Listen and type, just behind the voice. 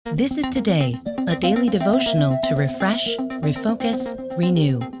This is Today, a daily devotional to refresh, refocus,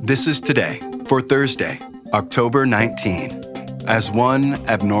 renew. This is Today for Thursday, October 19. As one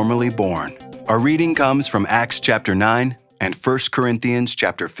abnormally born. Our reading comes from Acts chapter 9 and 1 Corinthians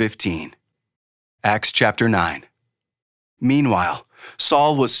chapter 15. Acts chapter 9. Meanwhile,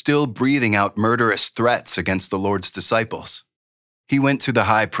 Saul was still breathing out murderous threats against the Lord's disciples. He went to the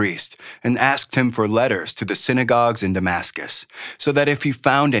high priest and asked him for letters to the synagogues in Damascus, so that if he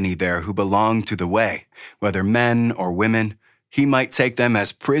found any there who belonged to the way, whether men or women, he might take them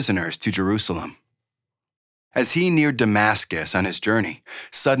as prisoners to Jerusalem. As he neared Damascus on his journey,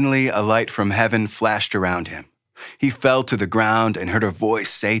 suddenly a light from heaven flashed around him. He fell to the ground and heard a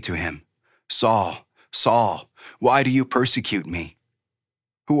voice say to him, "Saul, Saul, why do you persecute me?"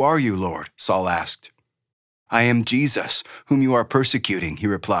 "Who are you, Lord?" Saul asked. "I am Jesus, whom you are persecuting," he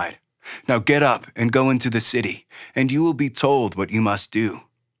replied. "Now get up and go into the city, and you will be told what you must do."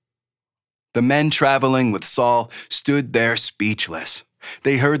 The men traveling with Saul stood there speechless.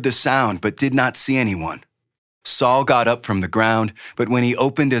 They heard the sound but did not see anyone. Saul got up from the ground, but when he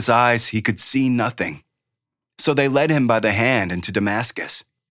opened his eyes, he could see nothing. So they led him by the hand into Damascus.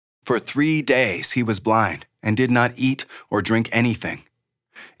 For 3 days he was blind and did not eat or drink anything.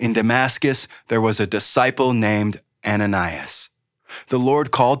 In Damascus, there was a disciple named Ananias. The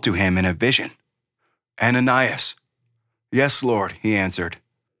Lord called to him in a vision. "Ananias." "Yes, Lord," he answered.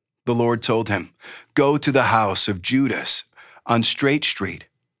 The Lord told him, "Go to the house of Judas on Straight Street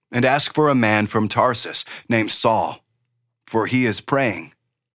and ask for a man from Tarsus named Saul, for he is praying.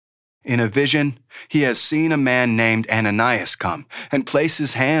 In a vision, he has seen a man named Ananias come and place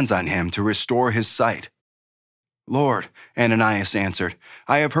his hands on him to restore his sight." "Lord," Ananias answered,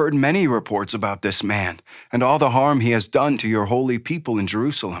 "I have heard many reports about this man and all the harm he has done to your holy people in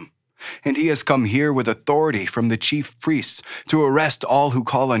Jerusalem. And he has come here with authority from the chief priests to arrest all who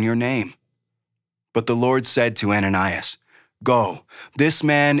call on your name." But the Lord said to Ananias, "Go, this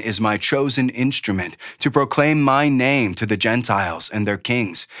man is my chosen instrument to proclaim my name to the Gentiles and their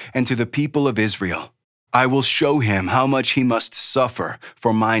kings and to the people of Israel. I will show him how much he must suffer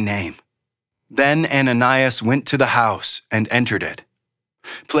for my name." Then Ananias went to the house and entered it.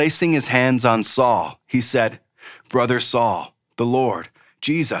 Placing his hands on Saul, he said, "Brother Saul, the Lord,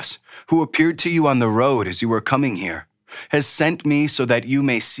 Jesus, who appeared to you on the road as you were coming here, has sent me so that you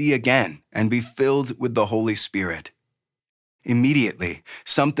may see again and be filled with the Holy Spirit." Immediately,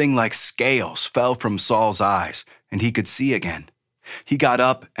 something like scales fell from Saul's eyes, and he could see again. He got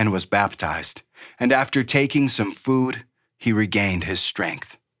up and was baptized, and after taking some food, he regained his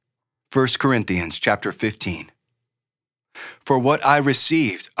strength. 1 Corinthians chapter 15. For what I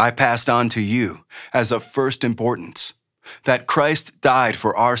received, I passed on to you as of first importance, that Christ died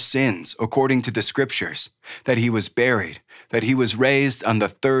for our sins according to the Scriptures, that he was buried, that he was raised on the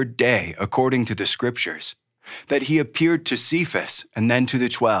 3rd day according to the Scriptures, that he appeared to Cephas and then to the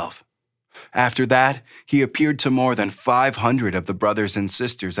 12. After that, he appeared to more than 500 of the brothers and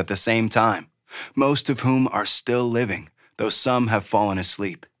sisters at the same time, most of whom are still living, though some have fallen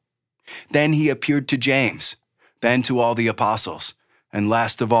asleep. Then he appeared to James, then to all the apostles, and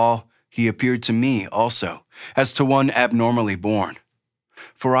last of all, he appeared to me also, as to one abnormally born.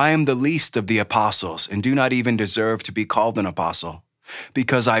 For I am the least of the apostles and do not even deserve to be called an apostle,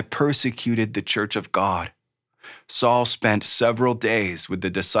 because I persecuted the church of God. Saul spent several days with the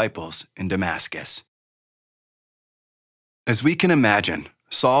disciples in Damascus. As we can imagine,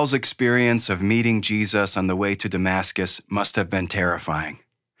 Saul's experience of meeting Jesus on the way to Damascus must have been terrifying.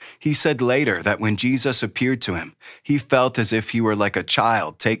 He said later that when Jesus appeared to him, he felt as if he were like a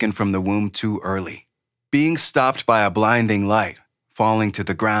child taken from the womb too early. Being stopped by a blinding light, falling to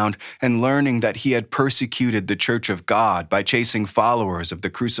the ground, and learning that he had persecuted the church of God by chasing followers of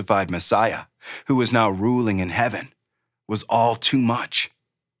the crucified Messiah, who was now ruling in heaven, was all too much.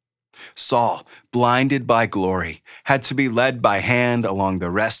 Saul, blinded by glory, had to be led by hand along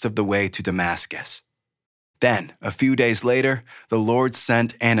the rest of the way to Damascus. Then, a few days later, the Lord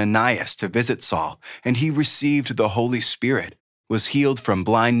sent Ananias to visit Saul, and he received the Holy Spirit, was healed from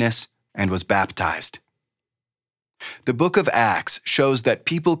blindness, and was baptized. The book of Acts shows that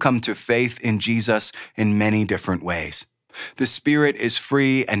people come to faith in Jesus in many different ways. The Spirit is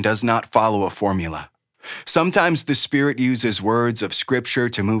free and does not follow a formula. Sometimes the Spirit uses words of Scripture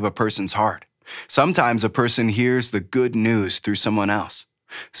to move a person's heart. Sometimes a person hears the good news through someone else.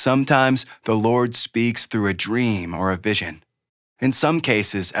 Sometimes the Lord speaks through a dream or a vision. In some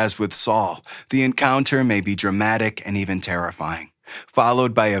cases, as with Saul, the encounter may be dramatic and even terrifying,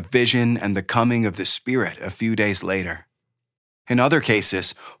 followed by a vision and the coming of the Spirit a few days later. In other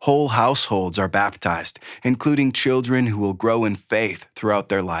cases, whole households are baptized, including children who will grow in faith throughout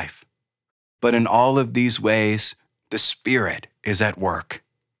their life. But in all of these ways, the Spirit is at work.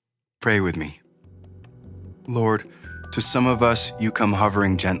 Pray with me. Lord, to some of us, you come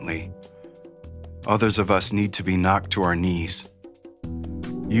hovering gently. Others of us need to be knocked to our knees.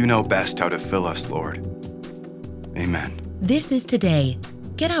 You know best how to fill us, Lord. Amen. This is Today.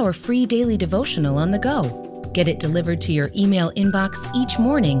 Get our free daily devotional on the go. Get it delivered to your email inbox each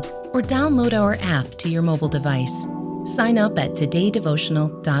morning or download our app to your mobile device. Sign up at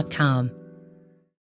todaydevotional.com.